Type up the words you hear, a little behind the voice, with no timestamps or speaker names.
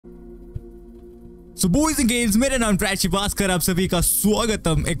So boys and girls, मेरा नाम trashy Bhaskar, आप सभी का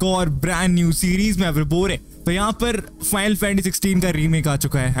स्वागतम एक और ब्रांड न्यू सीरीज में। अगर बोर है तो यहाँ पर फाइनल फैंटेसी 16 का रीमेक आ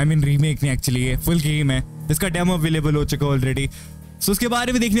चुका है। आई मीन रीमेक नहीं, एक्चुअली ये फुल गेम है, इसका डेमो अवेलेबल हो चुका है ऑलरेडी। सो उसके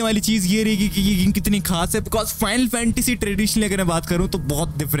बारे में देखने वाली चीज ये रहेगी कि ये गेम कितनी खास है, बिकॉज फाइनल फैंटेसी ट्रेडिशनली अगर मैं बात करूँ तो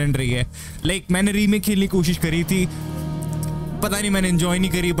बहुत डिफरेंट रही है। लाइक मैंने रीमेक खेलने की कोशिश करी थी, पता नहीं मैंने एंजॉय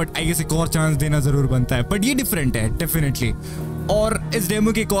नहीं करी, बट आई गेस एक और चांस देना जरूर बनता है। बट ये डिफरेंट है डेफिनेटली। और इस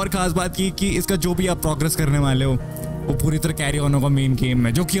डेमो की एक और खास बात ये कि इसका जो भी आप प्रोग्रेस करने वाले हो वो पूरी तरह कैरी ऑन होगा मेन गेम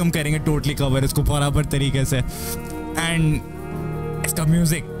में, जो कि हम करेंगे टोटली कवर इसको बराबर तरीके से। एंड इसका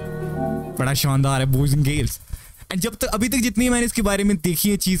म्यूजिक बड़ा शानदार है बॉयज एंड गर्ल्स। एंड जब तक अभी तक जितनी मैंने इसके बारे में देखी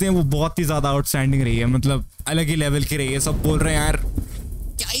है चीजें, वो बहुत ही ज्यादा आउटस्टैंडिंग रही है, मतलब अलग ही लेवल की रही है। सब बोल रहे हैं यार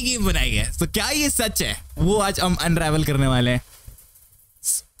क्या ही गेम बनाई है। तो क्या ये सच है, वो आज हम अनरावल करने वाले हैं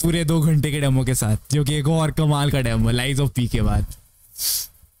पूरे 2 घंटे के डेमो के साथ, जो कि एक और कमाल का डेमो लाइज ऑफ पी के बाद।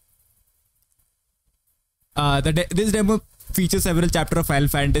 This demo features several chapter of final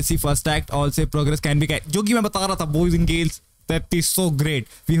fantasy first act, all से प्रोग्रेस कैन बी, जो कि मैं बता रहा था boys and girls, that is so great.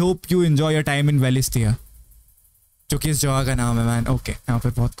 We hope you enjoy your time in वेलिस्थिया, जो कि इस जगह का नाम है मैन। ओके, यहाँ पर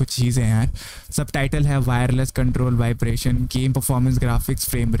बहुत कुछ चीज़ें हैं यार। सब टाइटल है wireless control, vibration, game performance, graphics,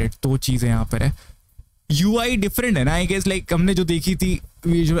 frame rate, 2 चीज़ें यहाँ पर है। UI डिफरेंट है ना, आई गेस। लाइक हमने जो देखी थी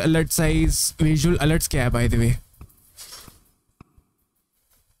visual alert size, visual alerts क्या है बाय द वे,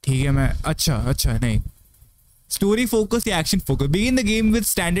 ठीक है मैं अच्छा नहीं। स्टोरी फोकस या action focus, begin the game with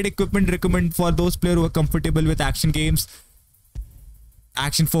standard equipment, recommend for those player who are comfortable with action games.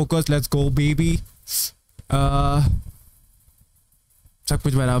 Action focus, let's go baby. सब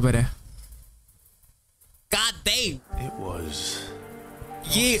कुछ बराबर है। God damn! It was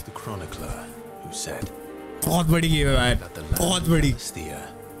ये the chronicler who said बहुत बड़ी game है यार, that the land बहुत of बड़ी। Valisthea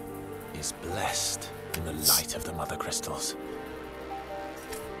is blessed in the light of the Mothercrystals,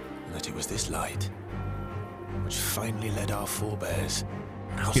 and that it was this light which finally led our forebears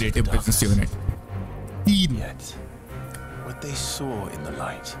out of the Creative business darkness. unit. Yet, what they saw in the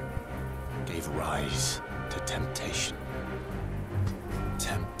light gave rise to temptation.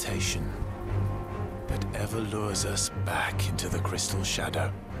 Temptation that ever lures us back into the crystal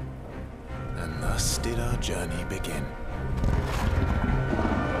shadow. And thus did our journey begin.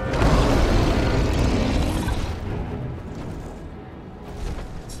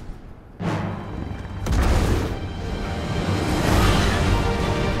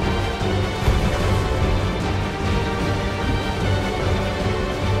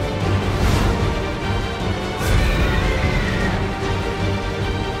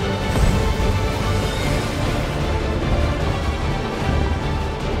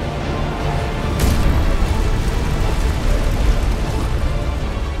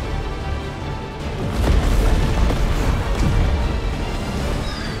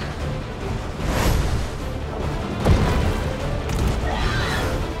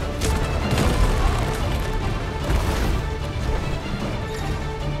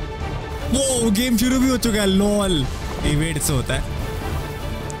 Game शुरू भी हो चुका है, lol. Event से होता है।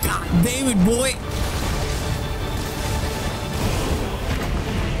 God damn it, boy!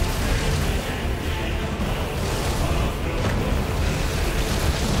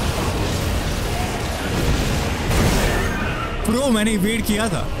 Bro, मैंने wait किया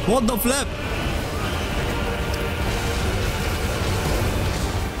था। What the flip?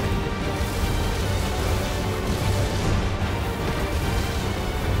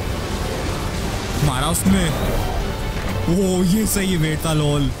 मारा उसने। ओ ये सही वेट था,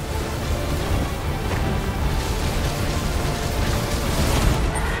 लॉल।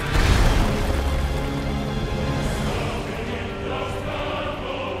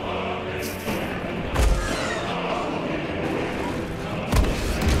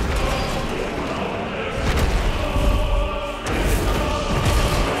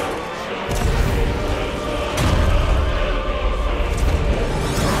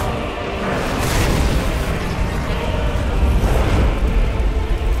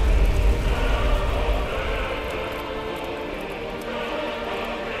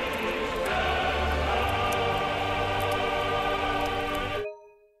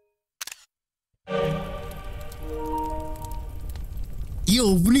 ये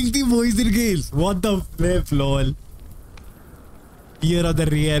ओपनिंग थी boys and girls, what the flip, lol. Year of the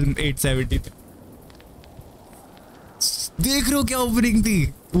real 870। देख रहे हो क्या ओपनिंग थी,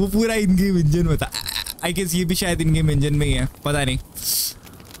 वो पूरा इन गेम इंजन में था। आई गेस ये भी शायद इन गेम इंजन में ही है, पता नहीं।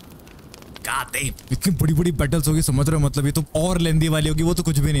 इतनी बड़ी बड़ी बैटल्स होगी, समझ रहे हो, मतलब ये तो और लेंदी वाली होगी। वो तो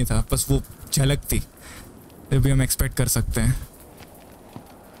कुछ भी नहीं था, बस वो झलक थी, ये भी हम एक्सपेक्ट कर सकते हैं।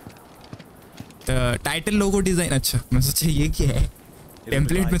 टाइटल लोगो डिजाइन, अच्छा मैं सोचा ये क्या है,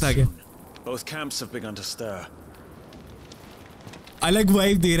 टेम्पलेट में था क्या? Both camps have begun to stir. अलग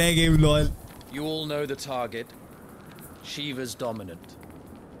वाइब दे रहा है game lol. You all know the target. Shiva's dominant.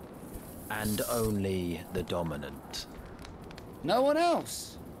 And only the dominant. No one else?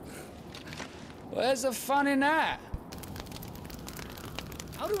 Where's the fun in that?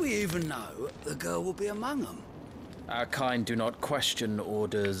 How do we even know the girl will be among them? Our kind do not question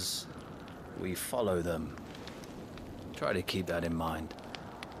orders. We follow them. Try to keep that in mind.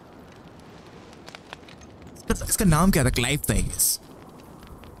 इसका नाम क्या था? Clive था, I guess.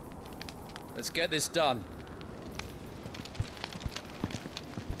 Let's get this done.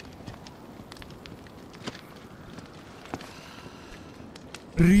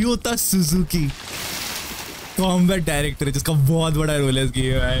 रियोता Suzuki combat director है जिसका बहुत बड़ा role है इस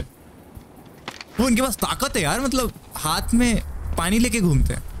गेम में. वो उनके पास ताकत है यार, मतलब हाथ में पानी लेके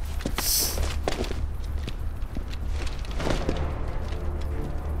घूमते हैं.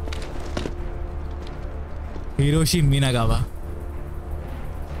 हिरोशी मिनागावा.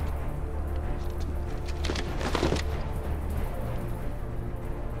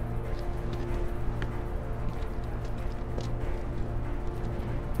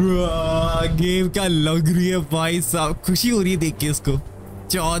 गेम क्या लग रही है भाई साहब, खुशी हो रही है देख के इसको.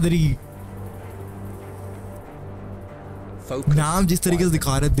 चौधरी नाम जिस तरीके से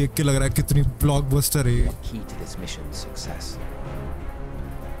दिखा रहे देख के लग रहा है कितनी ब्लॉकबस्टर है. Key to this mission's success.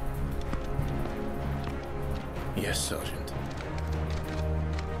 Yes, Sergeant.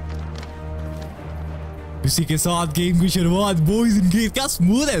 इसी के साथ गेम की शुरुआत. बॉयज इन गेम क्या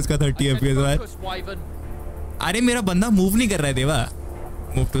स्मूथ है इसका 30 FPS यार. अरे मेरा बंदा मूव नहीं कर रहा है देवा.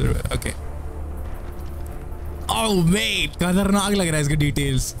 Move to okay. Oh met खतरनाक लग रहा है इसके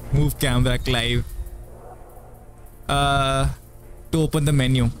details. Move camera Clive. To open the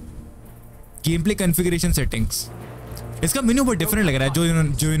menu. Game play configuration settings. इसका मेन्यू बहुत डिफरेंट लग रहा है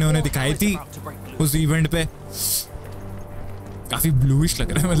जो इन्होंने दिखाई थी उस इवेंट पे. काफी ब्लूइश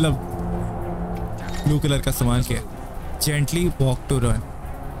लग रहा है, मतलब ब्लू कलर का इस्तेमाल किया. Gently walk to run.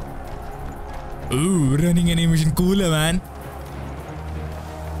 Running animation cool है मैन.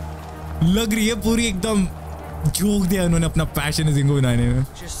 लग रही है पूरी एकदम जोक दिया उन्होंने अपना पैशन इस को बनाने में.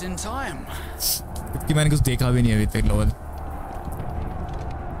 Just in time. क्योंकि मैंने कुछ देखा भी नहीं अभी तक. लोल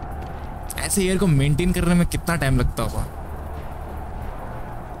ऐसे एयर को मेंटेन करने में कितना टाइम लगता होगा.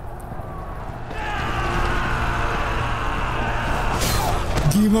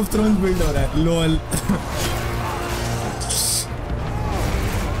 गेम ऑफ थ्रोन्स बिल्ड हो रहा है. लोल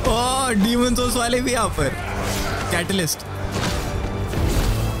ओह डीमन सोर्स वाले भी यहाँ पर. कैटलिस्ट.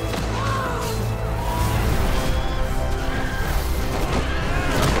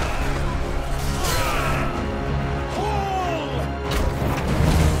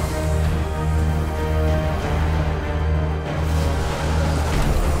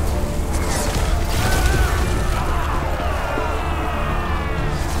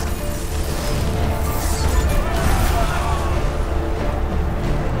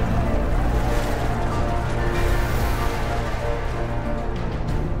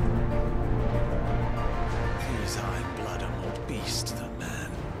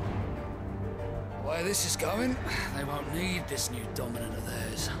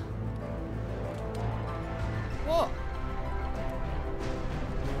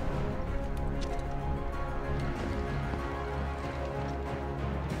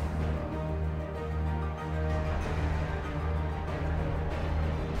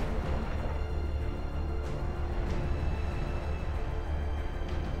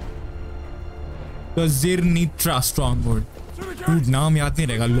 Zirnitra Stronghold. Dude, नाम याद नहीं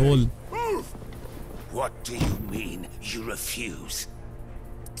रहेगा. लोल. What do you mean you refuse?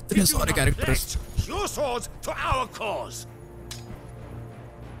 इतने सारे characters. Your swords for our cause.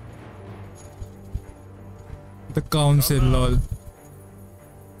 The Council, lol.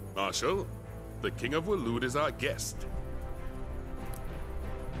 Marshal, the King of Waloed is our guest.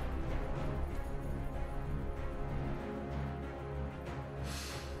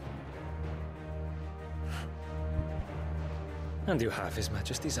 And you have His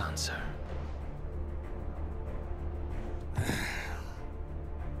Majesty's answer.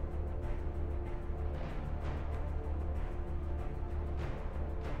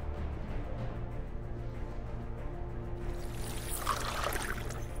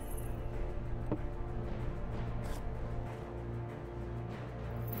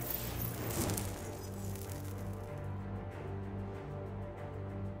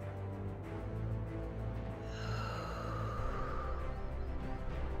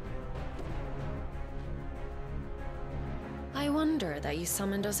 I wonder that you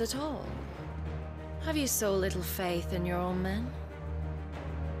summoned us at all. Have you so little faith in your own men?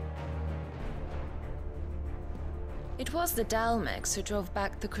 It was the Dalmex who drove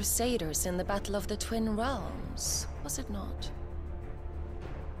back the Crusaders in the Battle of the Twin Realms, was it not?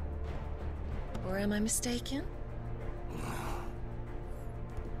 Or am I mistaken?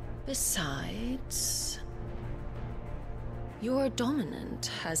 Besides, your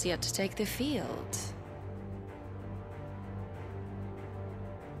dominant has yet to take the field.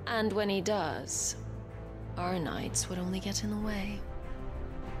 And when he does, our knights would only get in the way.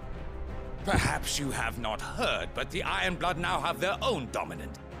 Perhaps you have not heard, but the Ironblood now have their own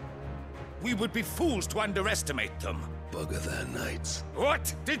dominant. We would be fools to underestimate them. Bugger their knights.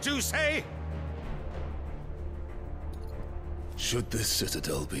 What did you say? Should this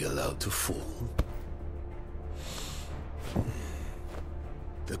citadel be allowed to fall,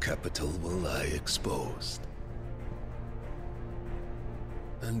 the capital will lie exposed.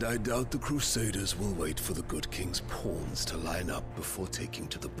 And I doubt the Crusaders will wait for the good king's pawns to line up before taking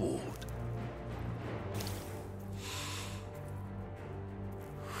to the board.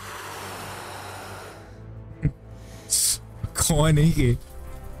 कौन है ये?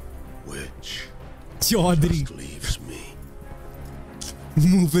 Which Chaudhary just leaves me.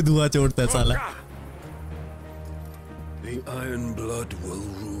 मुंह पे धुआं छोड़ता है साला. The Ironblood will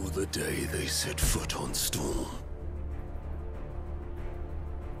rue the day they set foot on Storm.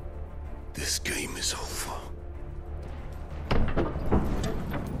 This game is over.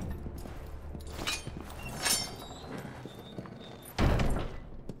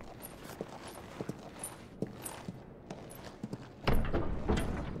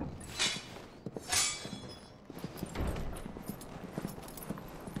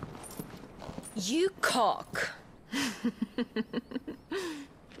 You cock.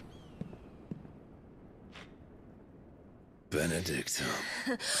 Benedicta.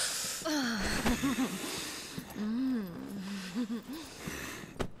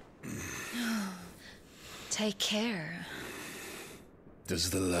 Take care. Does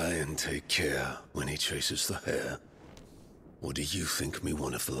the lion take care when he chases the hare? Or do you think me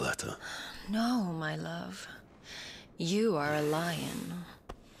one of the latter? No, my love. You are a lion.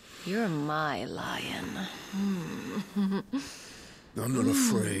 You're my lion. I'm not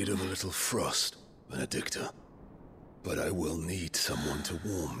afraid of a little frost, Benedicta. But I will need someone to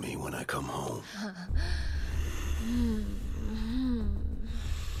warm me when I come home.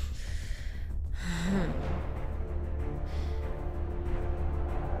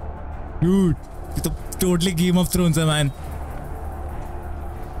 Dude, ये तो totally Game of Thrones है, man.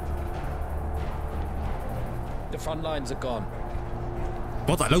 The front lines are gone.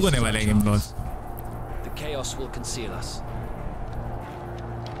 बहुत अलग होने वाला है Game of Thrones. The chaos will conceal us.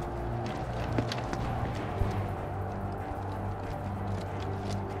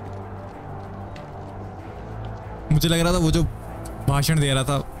 मुझे लग रहा था वो जो भाषण दे रहा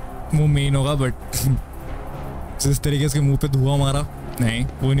था वो मेन होगा, बट जिस तरीके से मुंह पे धुआं मारा, नहीं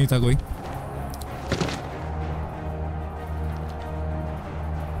वो नहीं था कोई.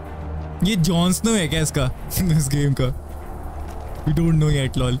 ये जॉन स्नो है क्या इसका इस गेम का? We don't know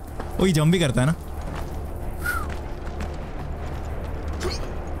yet, lol. ओ ये जंप भी करता है ना?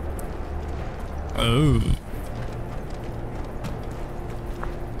 Oh.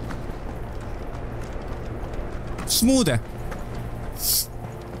 Smooth है.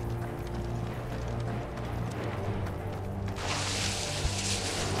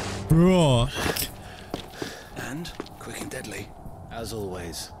 Bro. And quick and deadly. As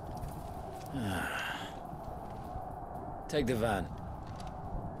always. Take the van.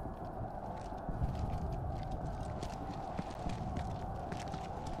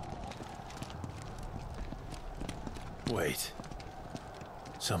 Wait.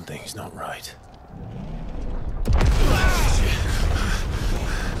 Something's not right.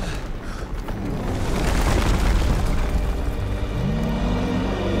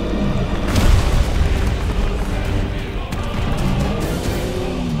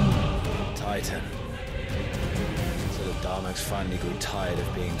 Titan. So the Dalmex finally grew tired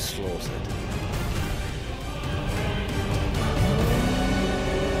of being slaughtered.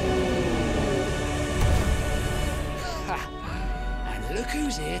 And look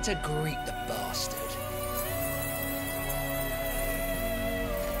who's here to greet the bastard.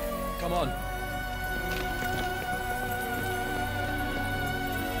 Come on.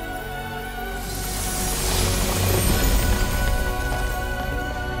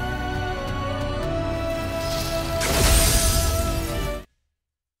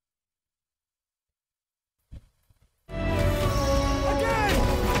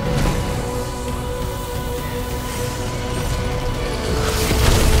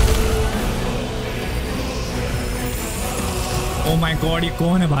 Oh my God, ये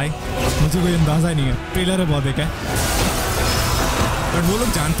कौन है भाई? मुझे कोई अंदाजा नहीं है, trailer है बहुत देखा है, बट वो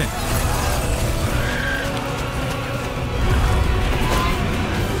लोग जानते हैं।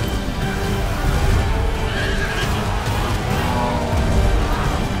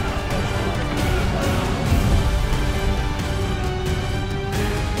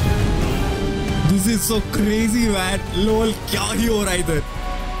 This is so crazy, man. Lol, क्या ही हो रहा है इधर?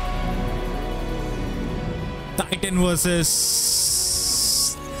 Titan versus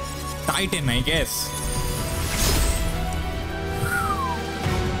Titan, I guess.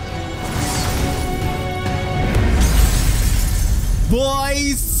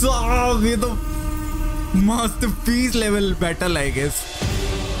 Boy, साहब ये तो masterpiece level battle, I guess.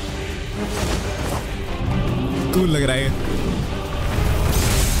 Cool लग रहा है।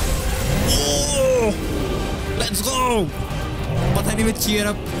 Let's go! पता नहीं मैं cheer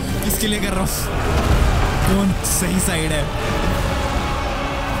up किसके लिए कर रहा हूँ, कौन सही साइड है।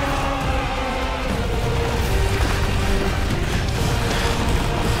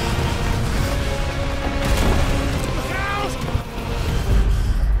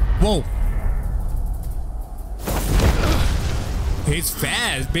 Whoa! He's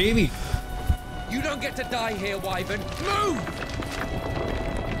fast, baby. You don't get to die here, Wyvern. Move!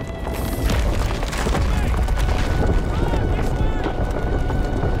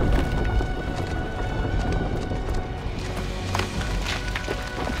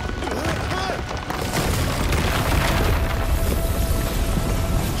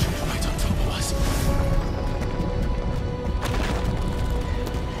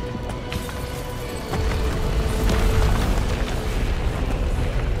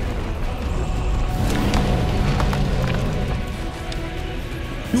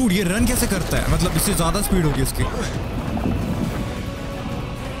 Dude, ये रन कैसे करता है? मतलब इससे ज्यादा स्पीड होगी इसकी।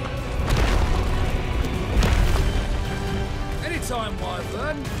 Anytime,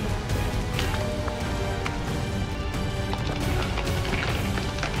 Wyvern.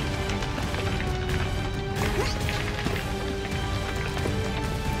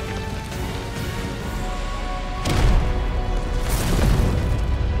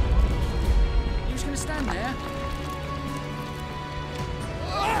 You just gonna stand there?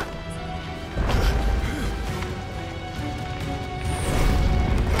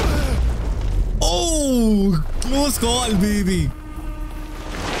 Oh, close call, baby.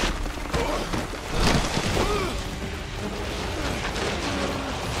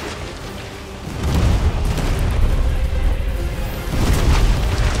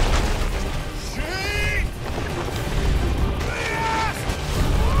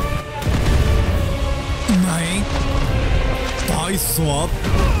 नहीं, भाई swap.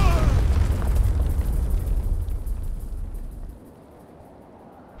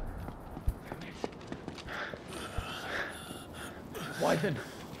 Wyvern.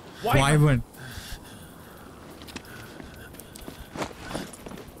 Wyvern.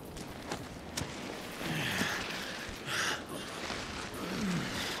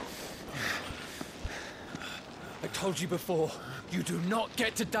 I told you before, you do not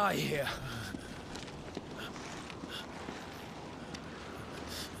get to die here.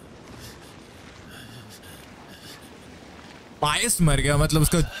 पायस मर गया, मतलब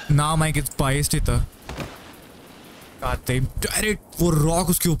उसका नाम है कि पायस ही था। डायरेक्ट वो रॉक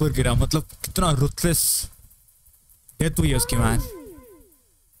उसके ऊपर गिरा, मतलब कितना रुथलेस डेथ हुई है उसकी। मैन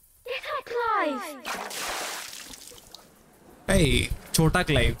हे छोटा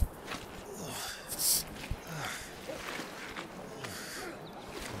क्लाइव,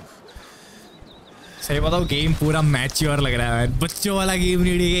 सही बताओ गेम पूरा मैच्योर लग रहा है। बच्चों वाला गेम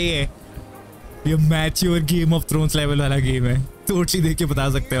नहीं है ये mature game of thrones level वाला गेम है। टोटली देख के बता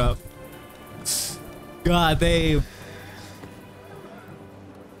सकते हो आप। God damn.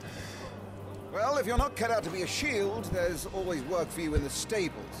 Well, if you're not cut out to be a shield, there's always work for you in the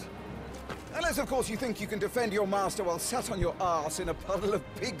stables. Unless, of course, you think you can defend your master while sat on your arse in a puddle of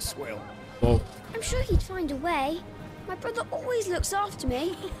pig swill. Oh. I'm sure he'd find a way. My brother always looks after me.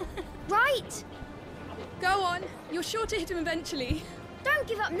 Right? Go on. You're sure to hit him eventually. Don't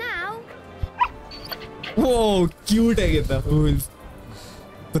give up now. Whoa, cute है कितना wolf.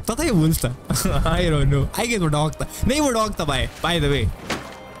 कुत्ता था ये wolf था? I don't know. I guess वो dog था। नहीं वो dog था by the way.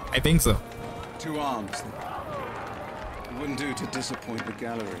 I think so. 2 arms. It wouldn't do to disappoint the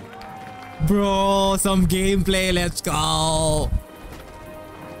gallery. Bro, some gameplay. Let's go.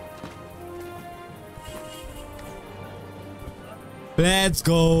 Let's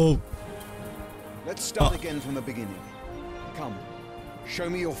go. Let's start again from the beginning. Come, show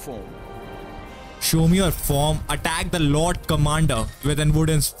me your form. Show me your form. Attack the Lord Commander with a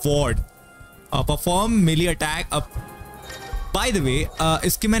wooden sword. Perform melee attack up. By the way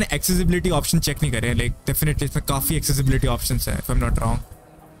इसके मैंने accessibility option check नहीं करे हैं, like definitely इसमें काफ़ी accessibility options हैं, if I am not wrong.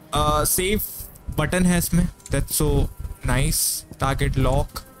 Save button है इसमें, that's so nice. Target lock,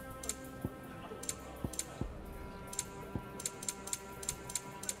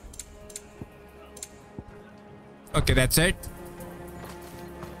 okay, that's it.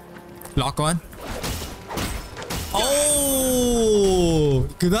 Lock on. Oh,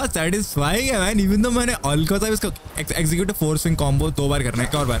 कितना satisfying है man. Even though मैंने अलका साहब इसका execute force swing combo 2 बार करना है,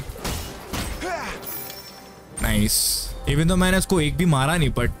 क्या और बार. Nice. Even though मैंने इसको एक भी मारा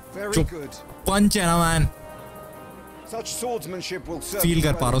नहीं, but जो punch है ना man. Such swordsmanship will serve. Feel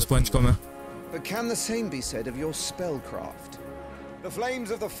कर पा रहा हूँ उस punch को मैं. But can the same be said of your spellcraft? The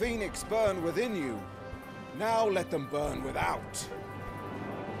flames of the phoenix burn within you. Now let them burn without.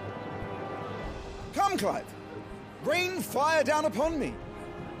 Come, Clive. Rain fire down upon me.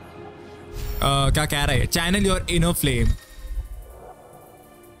 क्या कह रहा है? Channel your inner flame.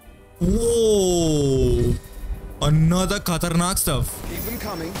 Whoa! Another खतरनाक stuff. Keep them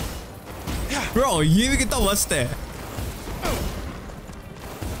coming. Bro, ये भी कितना मस्त है.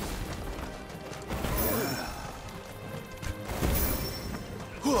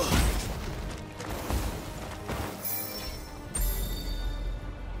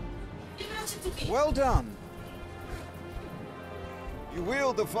 Well done. You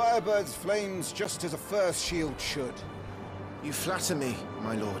wield the Firebird's flames just as a first shield should. You flatter me,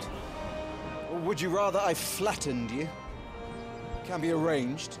 my lord. Or would you rather I flattened you? Can be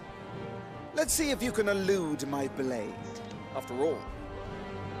arranged. Let's see if you can elude my blade. After all,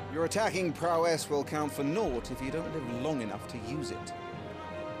 your attacking prowess will count for naught if you don't live long enough to use it.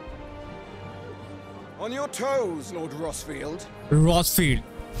 On your toes, Lord Rossfield. Rossfield.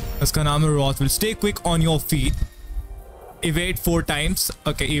 इसका नाम है Rossfield. Stay quick on your feet. Evade 4 times.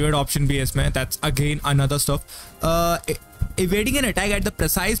 Okay, evade option भी है इसमें. That's again another stuff. Evading an attack at the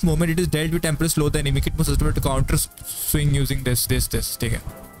precise moment it is dealt with temporary slow the enemy. It must sustain to counter swing using this. ठीक है.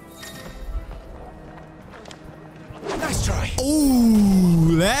 Nice try.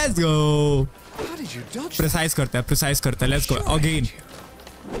 Ooh, let's go. How did you dodge? Precise करता है. Let's go again.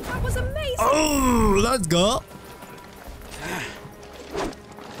 That was amazing. Oh, let's go.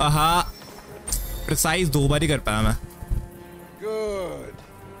 Precise 2 बार ही कर पाया मैं. Good.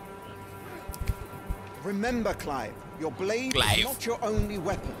 Remember, Clive, your blade is not your only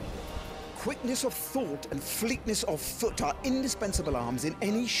weapon. Quickness of thought and fleetness of foot are indispensable arms in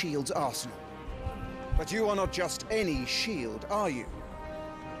any shield's arsenal. But you are not just any shield, are you?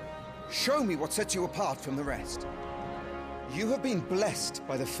 Show me what sets you apart from the rest. You have been blessed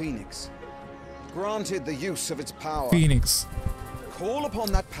by the Phoenix, granted the use of its power. Phoenix. Call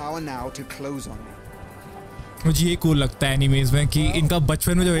upon that power now to close on me. मुझे ये cool लगता है animes में कि इनका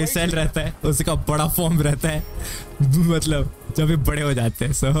बचपन में जो ये सेल रहता है उसका बड़ा फॉर्म रहता है, मतलब जब ये बड़े हो जाते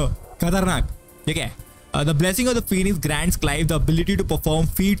हैं. सो खतरनाक. ये क्या है? The blessing of the Phoenix grants Clive the ability to perform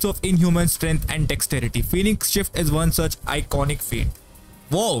feats of inhuman strength and dexterity. Phoenix Shift is one such iconic feat.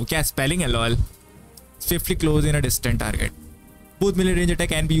 Wow, क्या spelling है lol. Swiftly close in a distant target. Both melee range attack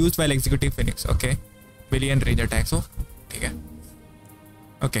can be used while executing Phoenix. Okay, melee and range attack. So ठीक है.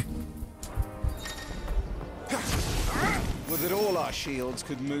 Okay. Would that all our shields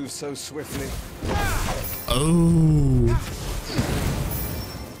could move so swiftly. Oh,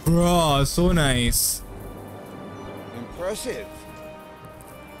 bro, so nice. Impressive.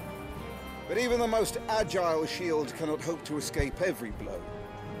 But even the most agile shield cannot hope to escape every blow.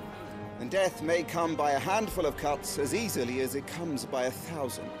 And death may come by a handful of cuts as easily as it comes by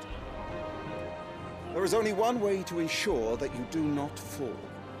 1,000. There is only one way to ensure that you do not fall.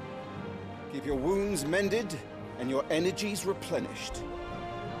 Keep your wounds mended and your energies replenished.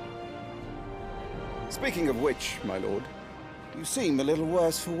 Speaking of which, my lord, you seem a little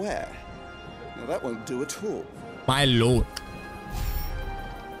worse for wear. Now that won't do at all. My lord.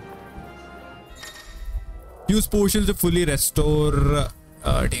 Use potions to fully restore.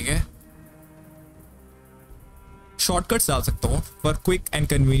 ठीक है. Shortcuts डाल सकता हूँ for quick and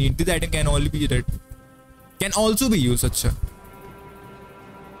convenient. This item can only be read. Can also be used. अच्छा.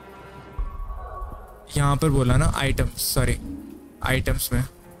 यहाँ पर बोला ना आइटम्स, सॉरी आइटम्स में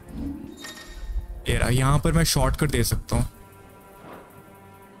ये रहा. यहाँ पर मैं शॉर्टकट दे सकता हूँ.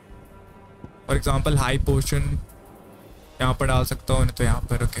 फॉर एग्जांपल हाई पोशन यहाँ पर डाल सकता हूँ, नहीं तो यहाँ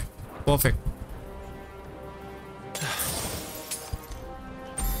पर. Okay, perfect.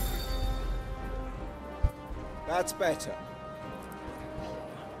 That's better.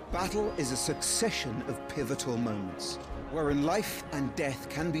 Battle is a succession of pivotal moments, wherein life and death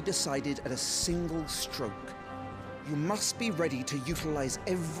can be decided at a single stroke. You must be ready to utilize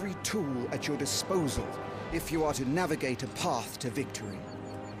every tool at your disposal if you are to navigate a path to victory,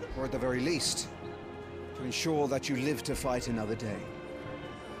 or at the very least, to ensure that you live to fight another day.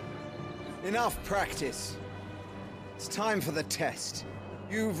 Enough practice. It's time for the test.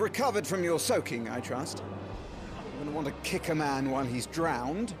 You've recovered from your soaking, I trust. You wouldn't want to kick a man while he's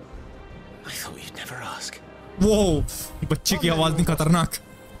drowned. I thought you'd never ask. Whoa, बच्चे की आवाज नहीं खतरनाक.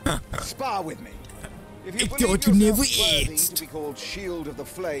 Spar with me. If you I believe thought you yourself never worthy ate. to be called Shield of the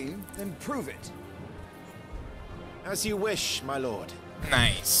Flame, then prove it. As you wish, my lord.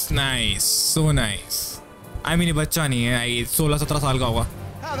 Nice, nice, so nice. I mean ये बच्चा नहीं है, ये 16-17 साल का होगा.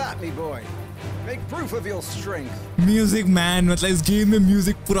 Have at me, boy. Make proof of your strength. Music man, मतलब इस गेम में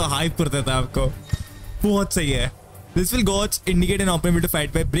म्यूजिक पूरा हाइप कर देता है आपको. बहुत सही है. This will gauge indicate an opponent to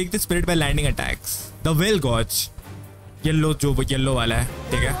fight by break the spirit by landing attacks. The will gauge. Yellow जो yellow वाला है,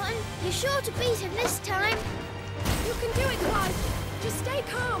 ठीक है? You're sure to beat him this time. You can do it, Blight. Just stay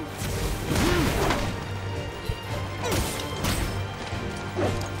calm.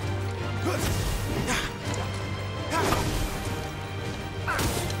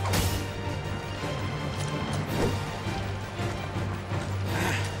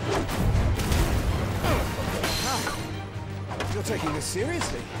 You're taking this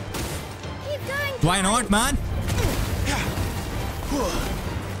seriously. Keep going. Why not, man?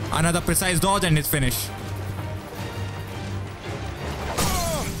 Another precise dodge and it's finished.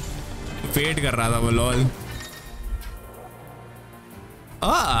 Wait कर रहा था वो lol.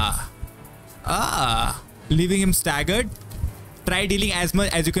 Leaving him staggered. Try dealing as much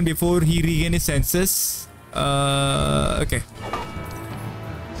as you can before he regain his senses. Okay.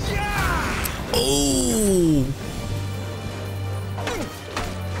 Oh.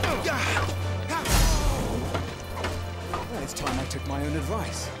 It's time I took my own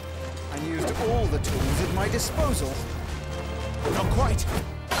advice and used all the tools at my disposal. Not quite.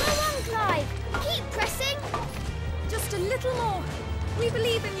 Go on, Clive. Keep pressing. Just a little more. We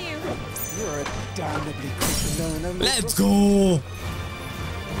believe in you. You're a damnably quick learner. Let's go.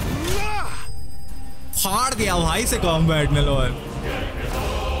 फाड़ दिया भाई से combat में lower.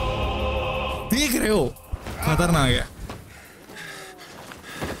 देख रहे हो खतरनाक है.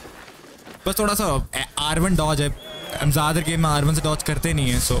 बस थोड़ा सा R1 डॉज है. हम ज्यादा गेम में R1 से डॉज करते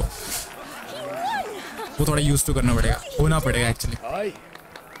नहीं है, सो वो थोड़ा यूज टू करना पड़ेगा, होना पड़ेगा एक्चुअली.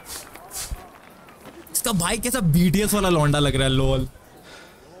 इसका भाई कैसा BTS वाला लौंडा लग रहा है लोल.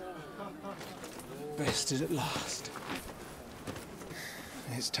 Bested at last.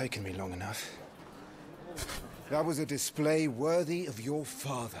 It's taken me long enough. That was a display worthy of your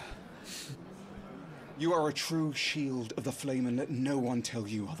father. You are a true shield of the flame, and let no one tell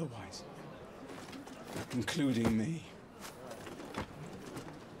you otherwise. Including me.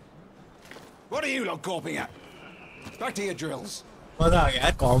 What are you lot gawping at? Back to your drills. मजा आ गया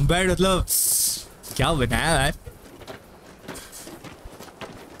यार. Combat मतलब क्या बनाया यार.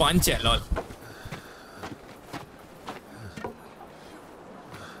 पंच है lol.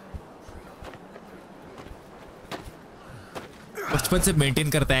 बचपन से मेंटेन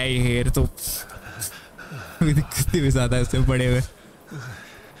करता है ये हेयर, तो दिक्कत भी ज्यादा है उससे बड़े हुए.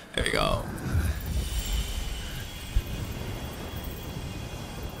 There we go.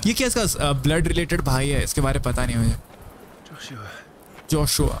 ये क्या इसका ब्लड रिलेटेड भाई है, इसके बारे में पता नहीं मुझे.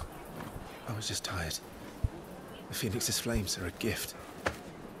 Joshua. I was just tired. The Phoenix's flames are a gift.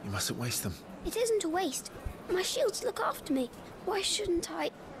 You mustn't waste them. It isn't a waste. My shields look after me. Why shouldn't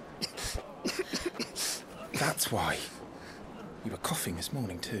I? That's why. You were coughing this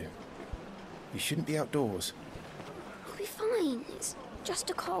morning too. You shouldn't be outdoors. I'll be fine. It's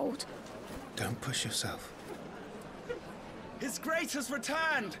just a cold. Don't push yourself. His Grace has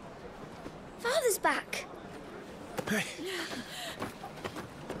returned! Father's back. Hey.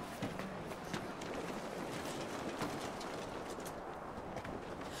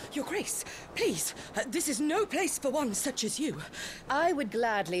 Your Grace, please, this is no place for one such as you. I would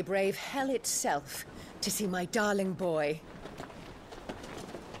gladly brave hell itself to see my darling boy.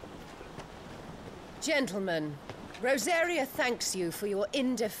 Gentlemen, Rosaria thanks you for your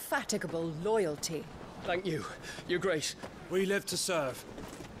indefatigable loyalty. Thank you, Your Grace. We live to serve.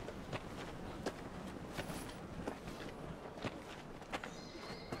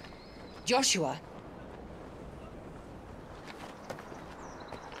 Joshua.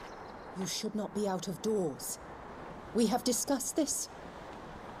 You should not be out of doors. We have discussed this.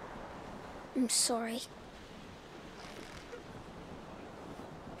 I'm sorry.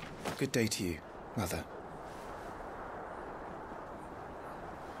 Good day to you, Mother.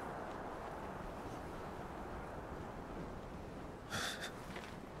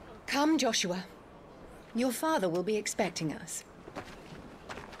 Come, Joshua. Your father will be expecting us.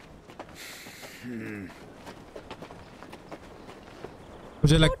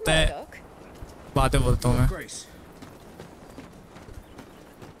 मुझे लगता है बातें बोलता हूँ मैं।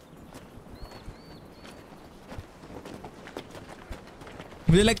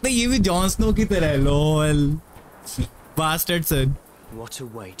 मुझे लगता है ये भी जॉन स्नो की तरह है। लोल bastard son. What a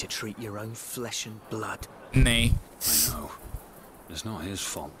way to treat your own flesh and blood. नहीं। I know. It's not his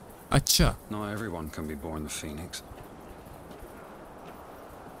fault. अच्छा। Not everyone can be born the Phoenix.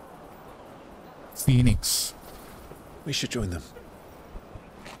 Phoenix. We should join them.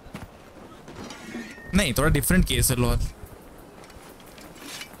 नहीं, थोड़ा different case है लोल।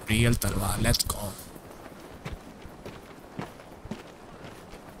 Real तलवार, let's go.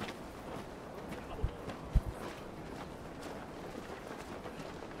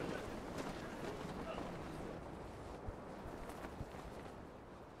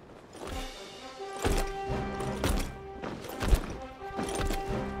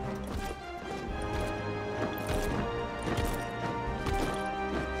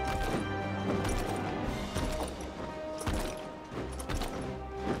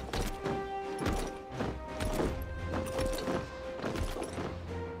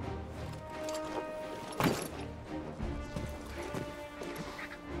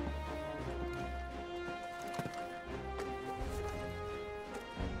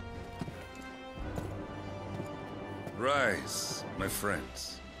 Rise, my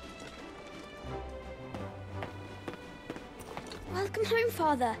friends. Welcome home,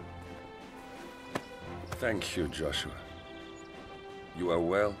 Father. Thank you, Joshua. You are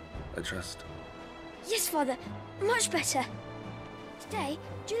well, I trust? Yes, Father. Much better. Today,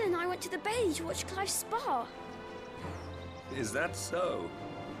 Jill and I went to the Bailey to watch Clive's spa. Is that so?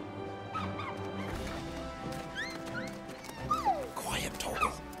 Quiet,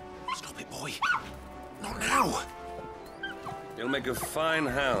 Torgal. Stop it, boy. Not now. You'll make a fine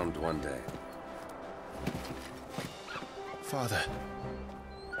hound one day. Father.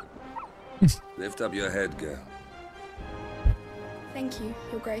 Lift up your head, girl. Thank you,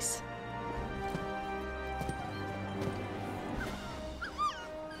 Your Grace.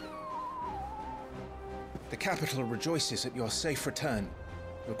 The capital rejoices at your safe return,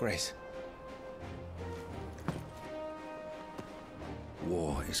 Your Grace.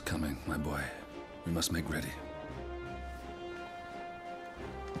 War is coming, my boy. We must make ready.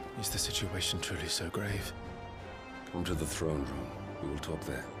 Is the situation truly so grave? Come to the throne room. We will talk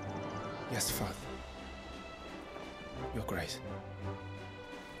there. Yes, Father. Your Grace.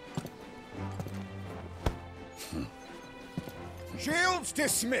 Shields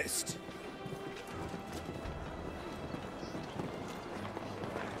dismissed!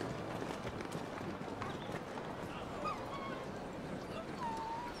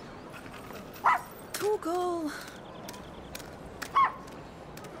 Google.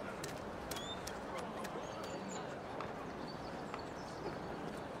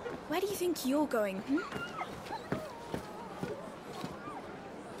 Where do you think you're going?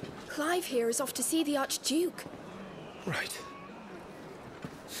 Clive here is off to see the Archduke. Right.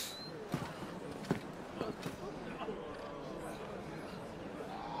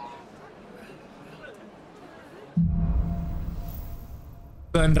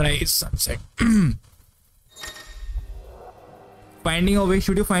 Sunrise, sunset. Finding a way.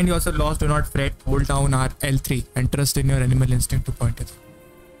 Should you find yourself lost, do not fret. Hold down R L3 and trust in your animal instinct to point it.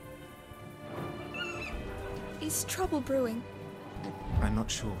 Is trouble brewing? I'm not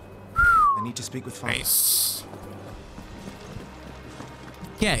sure. I need to speak with Father. Nice.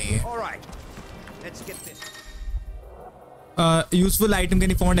 क्या है ये? All right, let's get this. Useful item can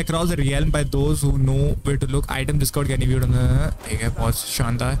be found across the realm by those who know where to look. Item discount can be viewed on the. ठीक है, बहुत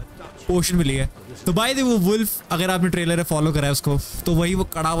शानदार. पोशन मिली है. तो भाई वो वुल्फ, अगर आपने ट्रेलर है फॉलो करा है उसको, तो वही वो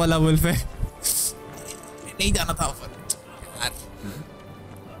कड़ा वाला वुल्फ है. नहीं जाना था ऊपर.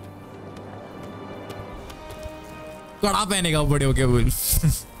 कड़ा पहने का बड़े हो गए वुल्फ.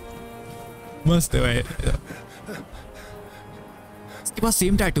 मस्त है भाई. इसके पास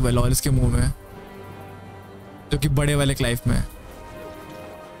सेम टैटू है लॉल इसके मुंह में, जो कि बड़े वाले क्लाइव में है.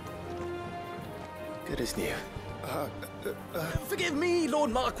 Good as new. Forgive me,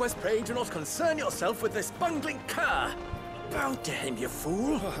 Lord Marquess. Pray do not concern yourself with this bungling cur. Bow to him, you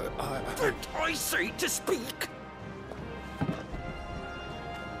fool. Did I say to speak?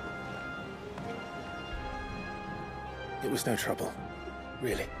 It was no trouble.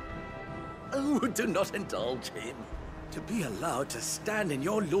 Really. Oh, do not indulge him. To be allowed to stand in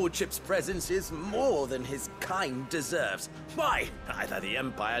your lordship's presence is more than his kind deserves. Why, neither the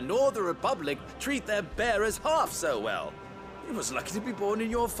Empire nor the Republic treat their bearers half so well. He was lucky to be born in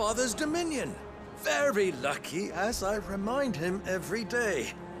your father's dominion. Very lucky, as I remind him every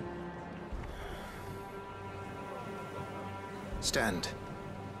day. Stand,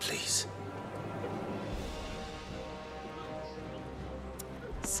 Please.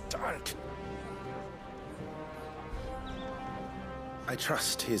 Start. I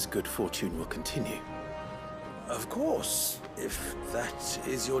trust his good fortune will continue. Of course, if that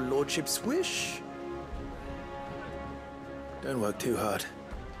is your lordship's wish. Don't work too hard.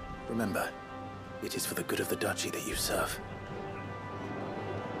 Remember, it is for the good of the duchy that you serve.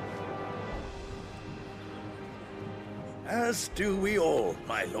 As do we all,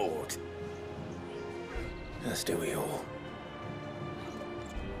 my lord. As do we all.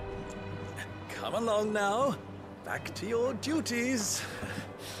 Come along now. Back to your duties.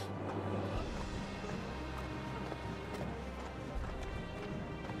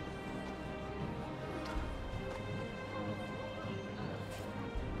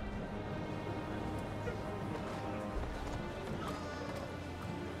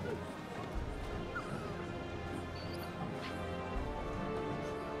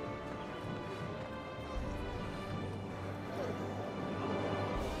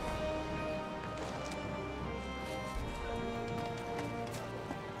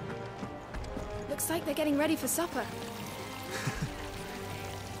 Looks like they're getting ready for supper.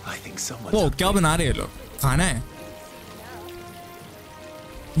 I think someone. वो क्या बना रहे हैं लोग? खाना है?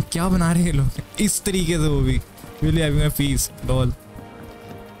 क्या बना रहे हैं लोग? इस तरीके से वो भी. Really having a feast, lol.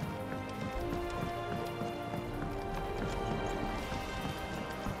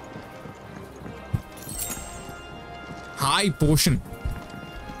 High potion.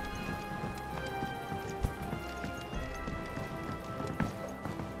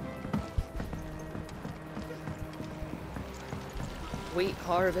 Wheat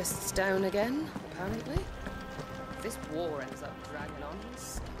harvests down again, apparently. If this war ends up dragging on, we'll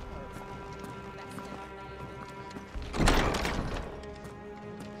starve.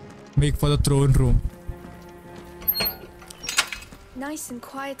 Make for the throne room. Nice and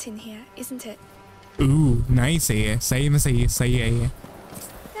quiet in here, isn't it? Ooh, nice है ये. सही में सही है ये.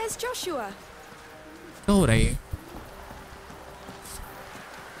 There's Joshua. क्या हो रहा है ये?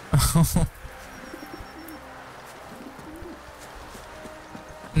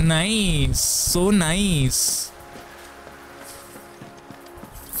 Nice, so nice.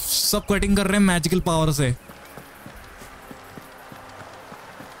 सब कटिंग कर रहे हैं मैजिकल पावर से.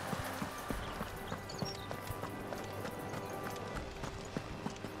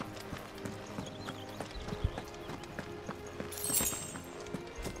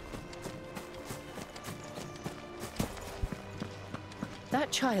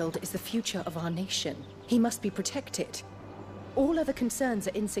 That child is the future of our nation. He must be protected. All other concerns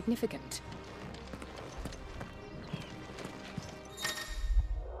are insignificant.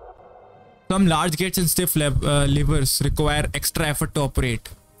 Some large gates and stiff levers require extra effort to operate.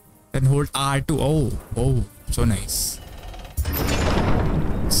 Then hold R2. Oh, so nice.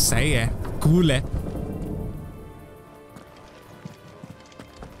 सही है, cool है.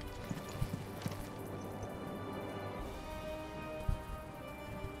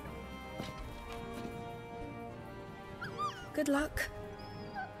 Good luck.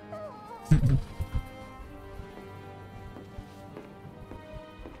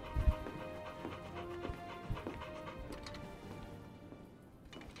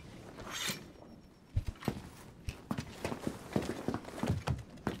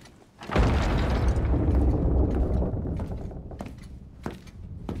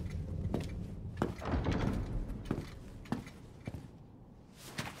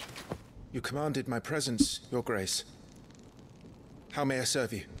 You commanded my presence, Your Grace. How may I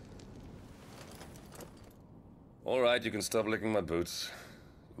serve you? All right, you can stop licking my boots.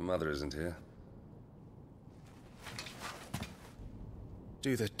 Your mother isn't here.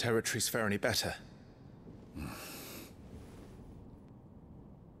 Do the territories fare any better?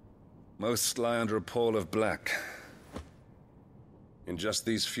 Most lie under a pall of black. In just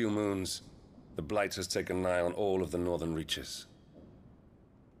these few moons, the Blight has taken nigh on all of the northern reaches.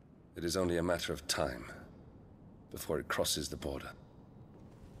 It is only a matter of time before it crosses the border.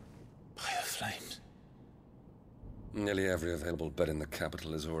 By the flames. Nearly every available bed in the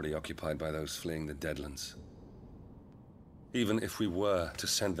capital is already occupied by those fleeing the Deadlands. Even if we were to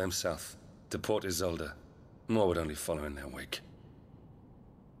send them south, to Port Isolde, more would only follow in their wake.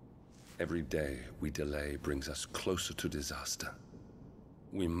 Every day we delay brings us closer to disaster.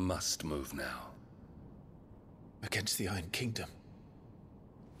 We must move now. Against the Iron Kingdom.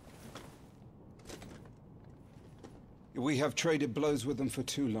 We have traded blows with them for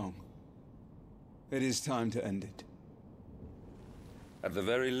too long. It is time to end it. At the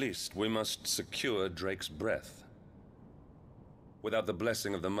very least, we must secure Drake's breath. Without the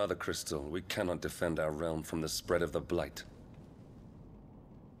blessing of the Mothercrystal, we cannot defend our realm from the spread of the Blight.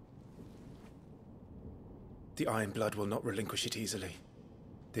 The Iron Blood will not relinquish it easily.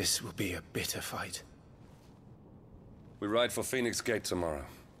 This will be a bitter fight. We ride for Phoenix Gate tomorrow.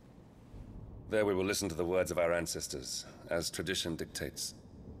 There we will listen to the words of our ancestors, as tradition dictates.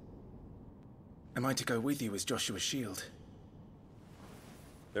 Am I to go with you as Joshua's shield?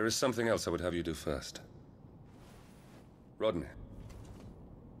 There is something else I would have you do first. Rodney.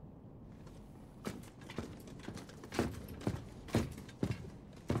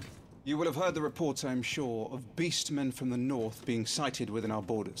 You will have heard the reports, I am sure, of beastmen from the north being sighted within our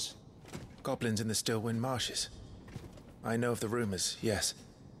borders. Goblins in the Stillwind Marshes. I know of the rumors, yes.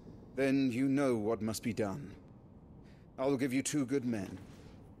 Then you know what must be done. I will give you 2 good men.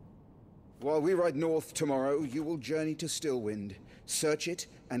 While we ride north tomorrow, you will journey to Stillwind, search it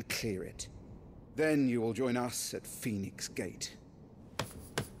and clear it. Then you will join us at Phoenix Gate.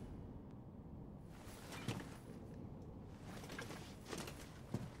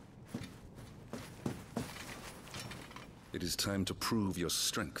 It is time to prove your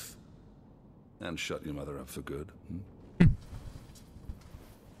strength. And shut your mother up for good.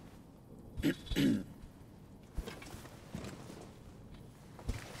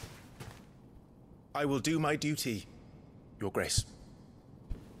 I will do my duty, Your Grace.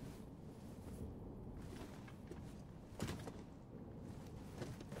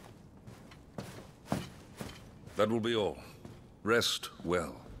 That will be all. Rest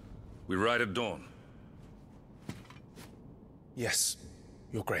well. We ride at dawn. Yes,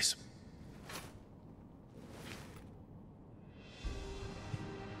 Your Grace.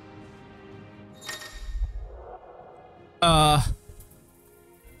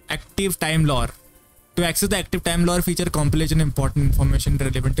 Active time lore. To access the active time lore feature, compilation important information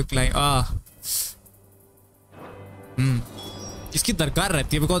relevant to climb. इसकी दरकार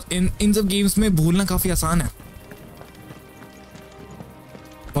रहती है because in सब games में भूलना काफी आसान है,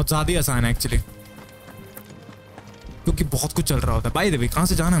 बहुत ज्यादा आसान है एक्चुअली, क्योंकि बहुत कुछ चल रहा होता है. बाय द वे कहाँ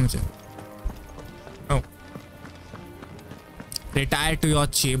से जाना है मुझे? Retire to your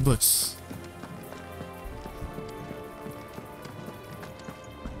chambers.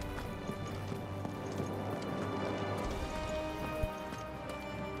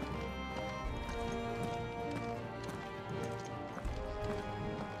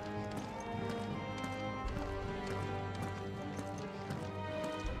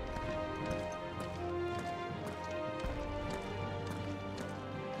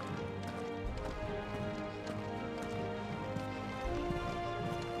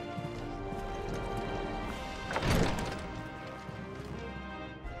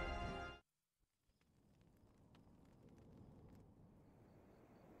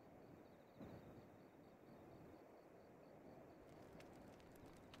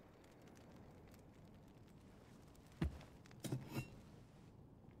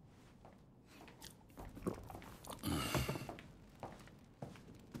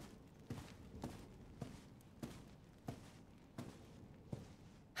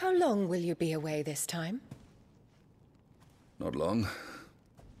 How long will you be away this time? Not long.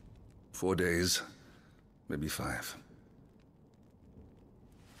 4 days, maybe 5.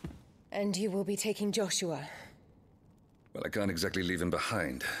 And you will be taking Joshua? Well, I can't exactly leave him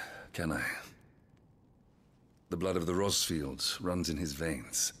behind, can I? The blood of the Rosfields runs in his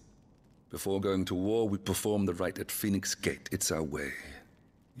veins. Before going to war, we perform the rite at Phoenix Gate. It's our way.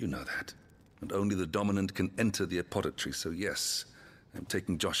 You know that. And only the dominant can enter the apothecary, so yes, I'm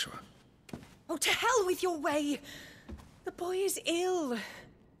taking Joshua. Oh, to hell with your way! The boy is ill.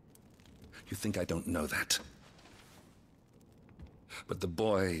 You think I don't know that? But the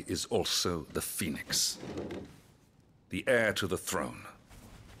boy is also the Phoenix. The heir to the throne.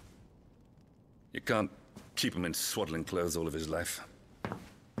 You can't keep him in swaddling clothes all of his life.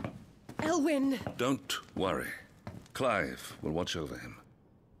 Elwyn! Don't worry. Clive will watch over him.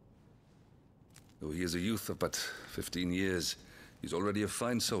 Though he is a youth of but 15 years, he's already a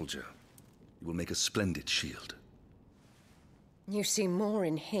fine soldier. He will make a splendid shield. You see more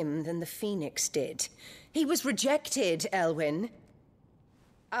in him than the Phoenix did. He was rejected, Elwyn.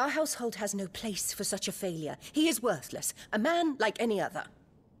 Our household has no place for such a failure. He is worthless, a man like any other.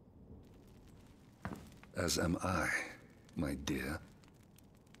 As am I, my dear.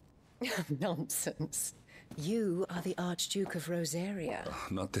 Nonsense. You are the Archduke of Rosaria. Oh,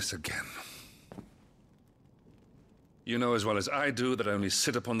 not this again. You know as well as I do that I only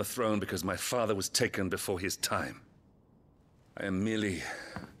sit upon the throne because my father was taken before his time. I am merely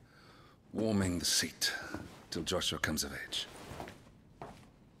warming the seat till Joshua comes of age.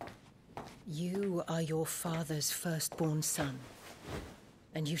 You are your father's firstborn son,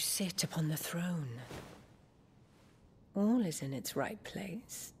 and you sit upon the throne. All is in its right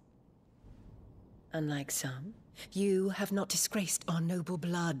place. Unlike some, you have not disgraced our noble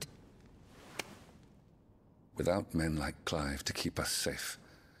blood. Without men like Clive to keep us safe,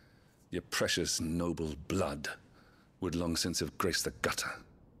 your precious noble blood would long since have graced the gutter.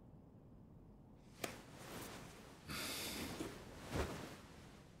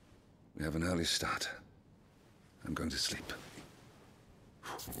 We have an early start. I'm going to sleep.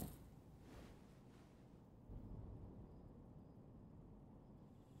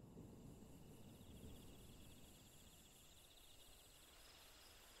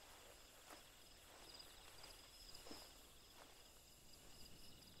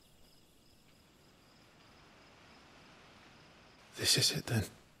 This is it then.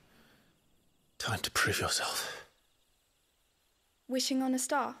 Time to prove yourself. Wishing on a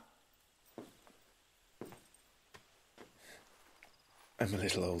star? I'm a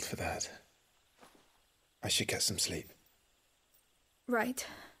little old for that. I should get some sleep. Right.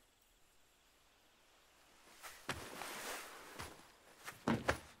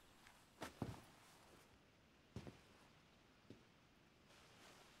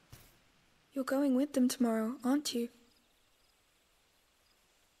 You're going with them tomorrow, aren't you?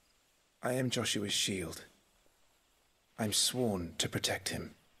 I am Joshua's shield. I'm sworn to protect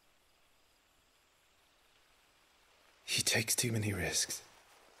him. He takes too many risks.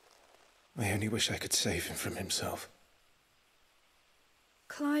 I only wish I could save him from himself.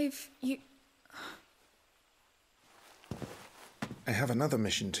 Clive, you... I have another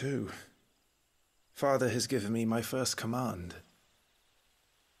mission too. Father has given me my first command.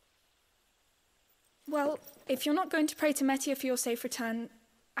 Well, if you're not going to pray to Metia for your safe return,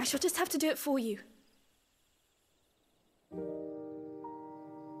 I shall just have to do it for you.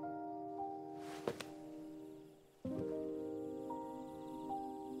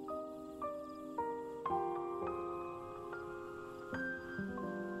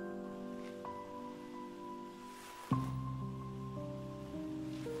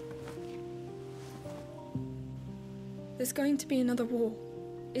 There's going to be another war,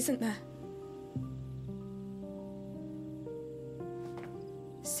 isn't there?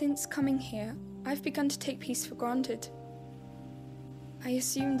 Since coming here, I've begun to take peace for granted. I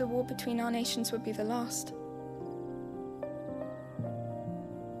assumed the war between our nations would be the last.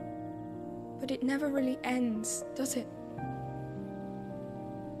 But it never really ends, does it?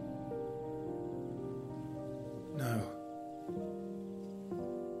 No.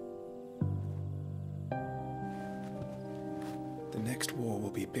 The next war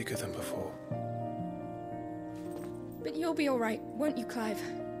will be bigger than before. But you'll be all right, won't you, Clive?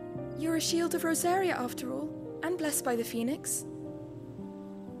 You're a shield of Rosaria, after all, and blessed by the Phoenix.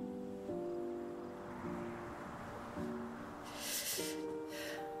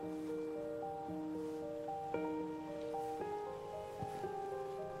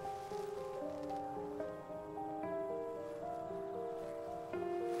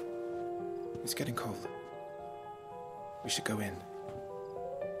 It's getting cold. We should go in.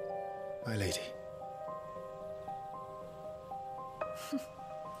 My lady.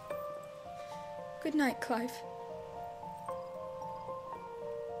 Good night, Clive.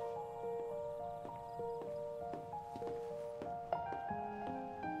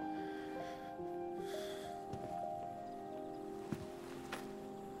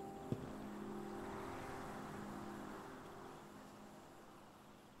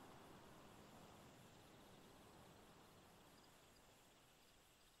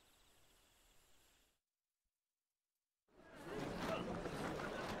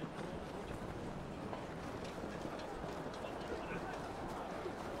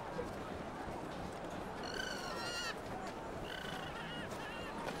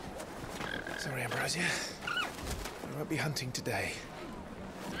 Sorry, Ambrosia. I won't be hunting today.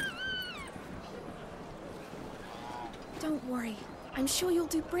 Don't worry. I'm sure you'll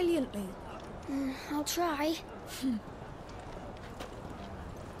do brilliantly. I'll try.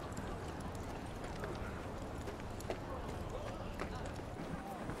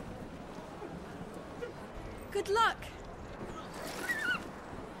 Good luck!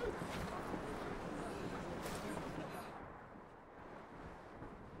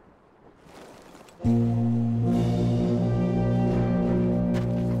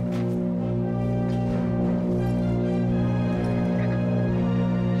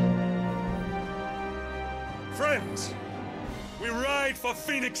 Friends, we ride for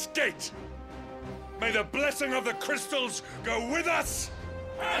Phoenix Gate. May the blessing of the crystals go with us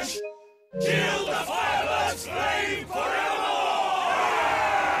and shield the Firebird's flame forevermore!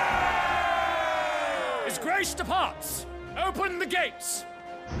 His Grace departs. Open the gates.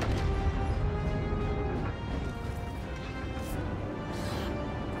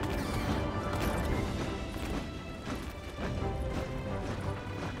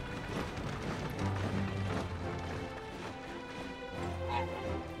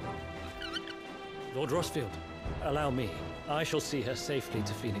 Lord Rosfield, allow me. I shall see her safely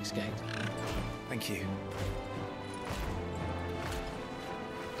to Phoenix Gate. Thank you.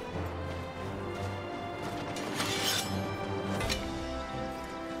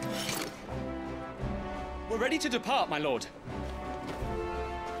 We're ready to depart, my lord.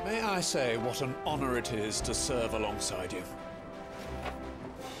 May I say what an honor it is to serve alongside you?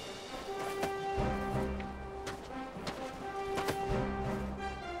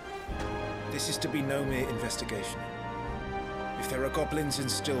 This is to be no mere investigation. If there are goblins in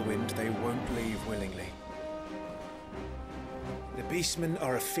Stillwind, they won't leave willingly. The beastmen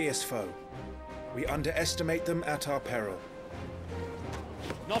are a fierce foe. We underestimate them at our peril.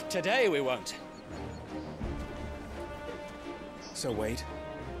 Not today, we won't. Sir Wade,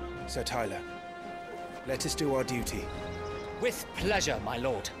 Sir Tyler, let us do our duty. With pleasure, my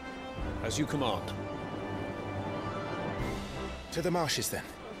lord. As you command. To the marshes, then.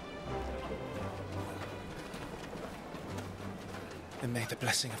 And may the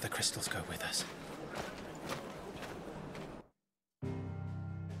blessing of the crystals go with us.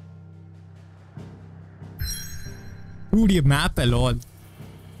 Dude, ये map है lol.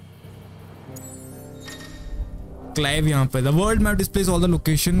 Clive यहाँ पे. The world map displays all the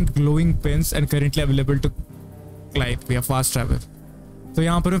location, glowing pins, and currently available to Clive. We have fast travel. तो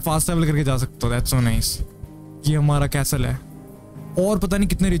यहाँ पर मैं fast travel करके जा सकता हूँ. That's so nice. ये हमारा कैसल है. और पता नहीं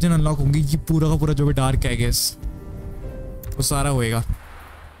कितने रीजन अनलॉक होंगे. ये पूरा का पूरा जो भी डार्क है, I guess. वो सारा होएगा.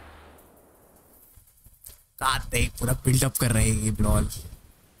 काते पूरा बिल्डअप कर रहे हैं ये ब्लॉल.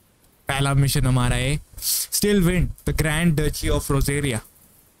 पहला मिशन हमारा है Stillwind, the Grand Duchy of Rosaria.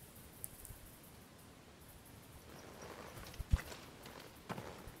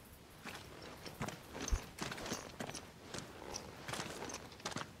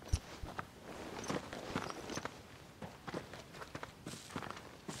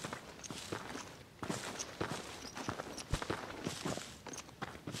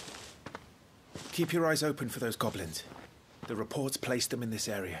 Keep your eyes open for those goblins. The reports placed them in this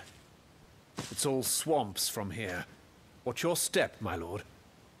area. It's all swamps from here. What's your step, my lord?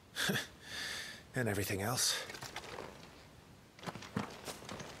 And everything else.